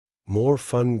more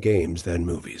fun games than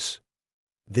movies.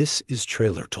 This is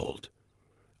Trailer Told,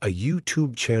 a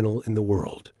YouTube channel in the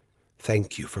world.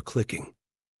 Thank you for clicking.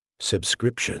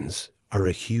 Subscriptions are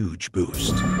a huge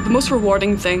boost. The most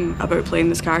rewarding thing about playing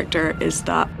this character is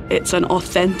that it's an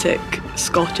authentic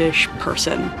Scottish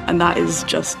person, and that is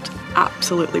just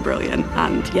absolutely brilliant,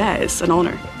 and yeah, it's an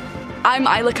honour. I'm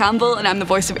Isla Campbell, and I'm the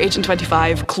voice of Agent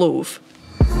 25, Clove.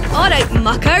 All right,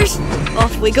 muckers,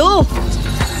 off we go.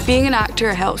 Being an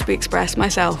actor helps me express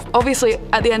myself. Obviously,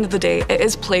 at the end of the day, it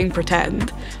is playing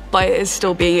pretend, but it is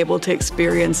still being able to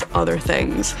experience other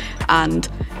things and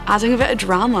adding a bit of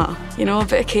drama, you know, a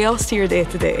bit of chaos to your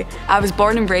day-to-day. I was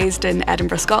born and raised in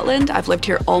Edinburgh, Scotland. I've lived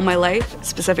here all my life,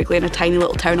 specifically in a tiny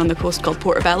little town on the coast called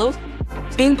Portobello.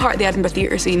 Being part of the Edinburgh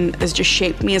theatre scene has just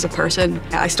shaped me as a person.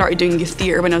 I started doing youth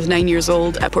theatre when I was 9 years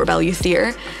old at Portobello Youth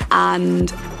Theatre,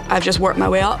 and I've just worked my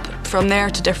way up from there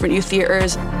to different youth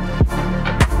theatres.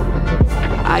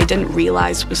 I didn't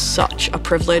realise was such a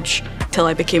privilege till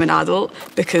I became an adult,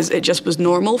 because it just was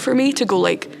normal for me to go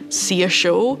like see a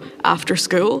show after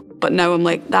school. But now I'm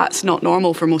like, that's not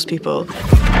normal for most people.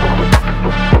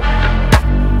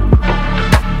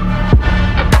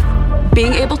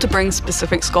 Being able to bring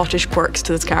specific Scottish quirks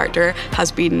to this character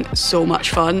has been so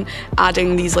much fun,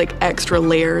 adding these like extra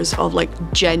layers of like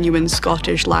genuine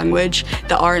Scottish language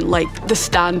that aren't like the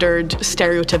standard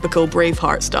stereotypical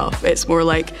Braveheart stuff. It's more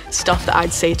like stuff that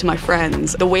I'd say to my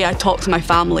friends, the way I talk to my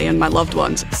family and my loved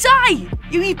ones. Si,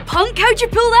 you wee punk, how'd you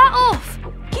pull that off?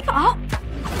 Keep it up.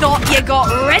 Thought you got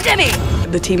rid of me.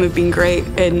 The team have been great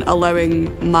in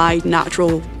allowing my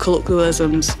natural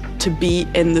colloquialisms to be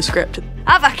in the script.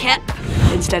 Have a kip.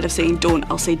 Instead of saying don't,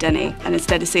 I'll say dinny. And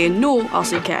instead of saying no, I'll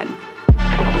say Ken.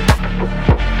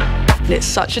 And it's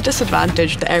such a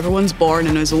disadvantage that everyone's born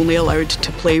and is only allowed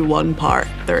to play one part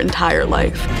their entire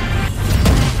life.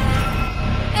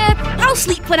 I'll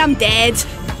sleep when I'm dead.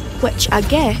 Which I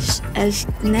guess is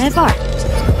never.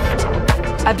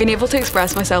 I've been able to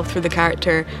express myself through the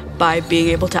character by being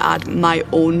able to add my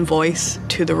own voice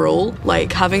to the role.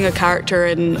 Like having a character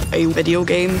in a video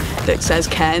game that says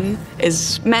Ken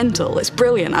is mental, it's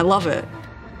brilliant, I love it.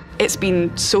 It's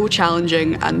been so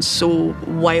challenging and so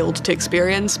wild to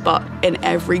experience, but in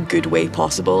every good way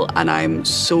possible, and I'm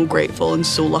so grateful and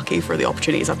so lucky for the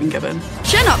opportunities I've been given.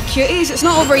 Chin up, cuties, it's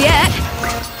not over yet.